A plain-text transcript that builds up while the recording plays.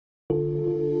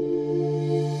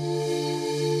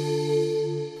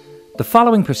The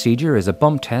following procedure is a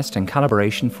bump test and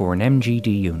calibration for an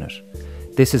MGD unit.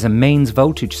 This is a mains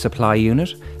voltage supply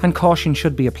unit and caution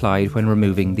should be applied when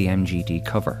removing the MGD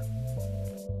cover.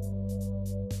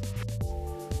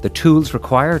 The tools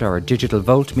required are a digital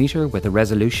voltmeter with a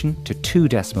resolution to 2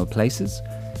 decimal places,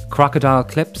 crocodile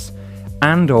clips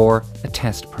and/or a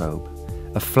test probe,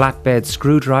 a flatbed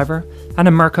screwdriver and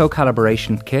a Murco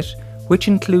Calibration Kit, which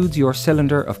includes your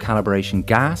cylinder of calibration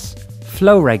gas,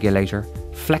 flow regulator,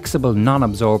 flexible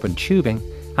non-absorbent tubing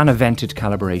and a vented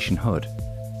calibration hood.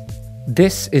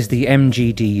 This is the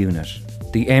MGD unit.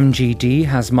 The MGD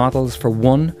has models for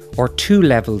 1 or 2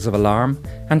 levels of alarm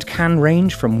and can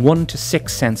range from 1 to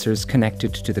 6 sensors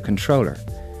connected to the controller.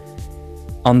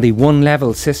 On the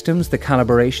 1-level systems, the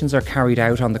calibrations are carried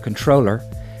out on the controller,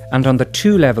 and on the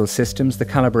 2-level systems, the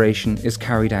calibration is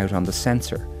carried out on the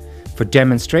sensor. For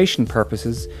demonstration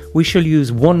purposes, we shall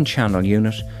use 1-channel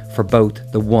unit for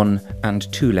both the 1 and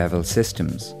 2-level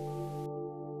systems.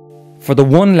 For the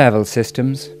 1-level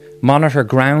systems, monitor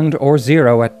ground or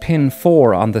 0 at pin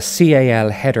 4 on the CAL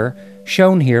header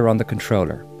shown here on the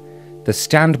controller. The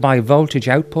standby voltage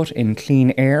output in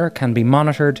clean air can be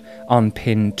monitored on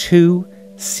pin 2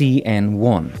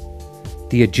 CN1.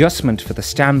 The adjustment for the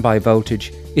standby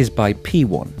voltage is by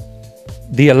P1.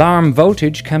 The alarm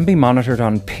voltage can be monitored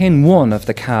on pin 1 of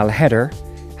the CAL header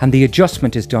and the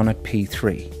adjustment is done at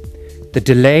P3. The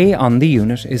delay on the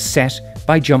unit is set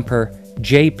by jumper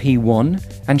JP1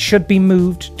 and should be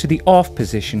moved to the off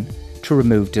position to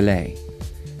remove delay.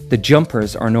 The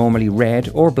jumpers are normally red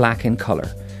or black in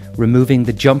colour. Removing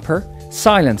the jumper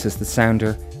silences the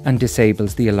sounder and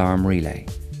disables the alarm relay.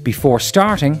 Before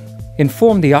starting,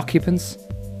 inform the occupants,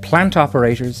 plant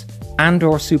operators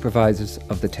and/or supervisors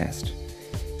of the test.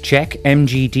 Check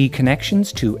MGD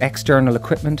connections to external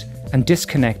equipment and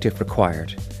disconnect if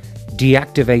required.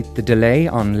 Deactivate the delay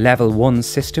on level 1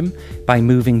 system by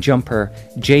moving jumper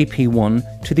JP1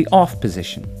 to the off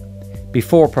position.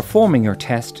 Before performing your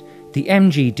test, the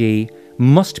MGD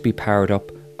must be powered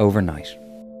up overnight.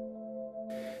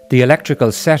 The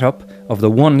electrical setup of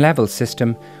the 1-level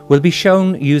system will be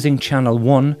shown using channel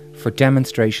 1 for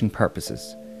demonstration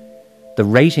purposes. The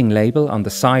rating label on the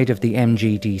side of the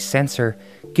MGD sensor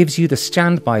gives you the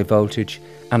standby voltage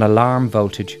and alarm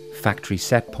voltage factory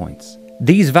set points.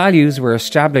 These values were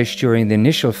established during the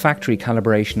initial factory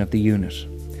calibration of the unit.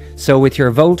 So with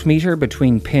your voltmeter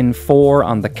between pin 4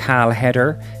 on the CAL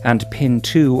header and pin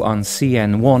 2 on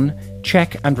CN1,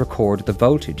 check and record the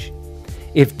voltage.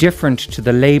 If different to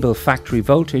the label factory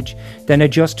voltage, then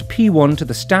adjust P1 to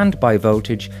the standby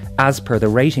voltage as per the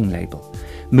rating label.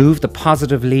 Move the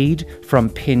positive lead from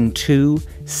pin 2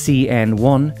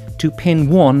 CN1 to pin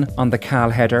 1 on the CAL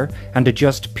header and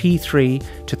adjust P3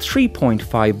 to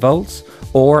 3.5 volts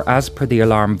or as per the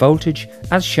alarm voltage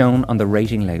as shown on the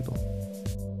rating label.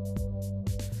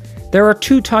 There are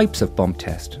 2 types of bump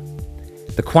test.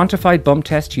 The quantified bump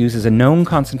test uses a known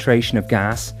concentration of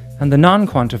gas and the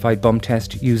non-quantified bump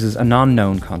test uses a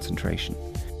non-known concentration.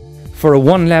 For a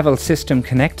 1-level system,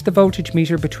 connect the voltage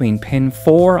meter between pin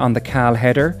 4 on the CAL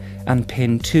header and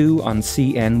pin 2 on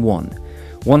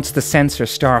CN1. Once the sensor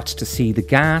starts to see the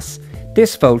gas,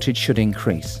 this voltage should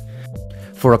increase.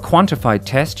 For a quantified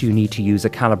test, you need to use a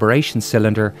calibration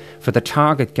cylinder for the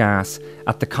target gas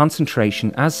at the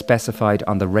concentration as specified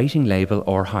on the rating label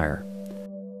or higher.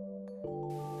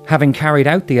 Having carried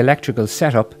out the electrical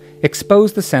setup,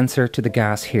 expose the sensor to the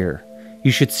gas here. You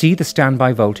should see the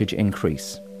standby voltage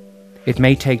increase. It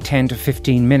may take 10 to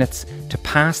 15 minutes to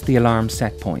pass the alarm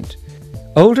set point.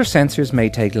 Older sensors may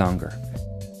take longer.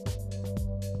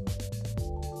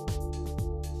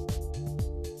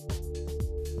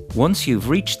 Once you've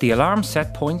reached the alarm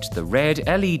set point, the red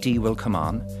LED will come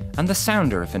on and the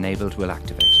sounder, if enabled, will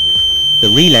activate.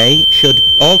 The relay should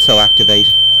also activate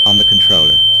on the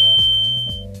controller.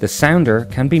 The sounder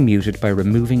can be muted by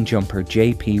removing jumper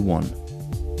JP1.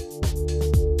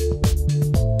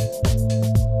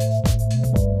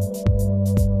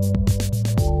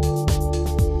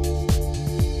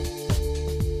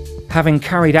 Having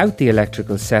carried out the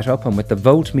electrical setup and with the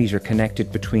voltmeter connected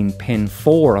between pin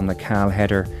 4 on the CAL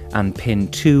header and pin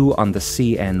 2 on the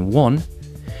CN1,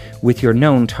 with your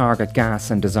known target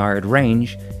gas and desired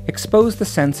range, expose the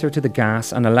sensor to the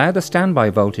gas and allow the standby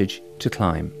voltage to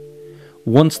climb.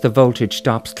 Once the voltage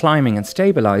stops climbing and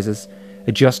stabilises,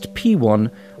 adjust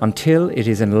P1 until it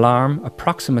is an alarm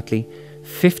approximately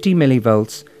 50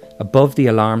 millivolts above the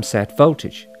alarm set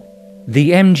voltage.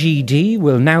 The MGD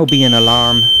will now be an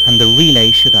alarm and the relay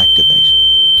should activate.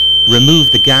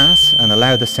 Remove the gas and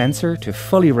allow the sensor to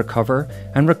fully recover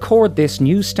and record this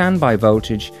new standby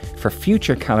voltage for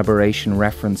future calibration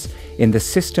reference in the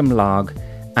system log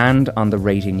and on the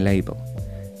rating label.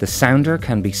 The sounder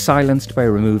can be silenced by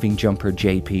removing jumper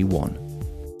JP1.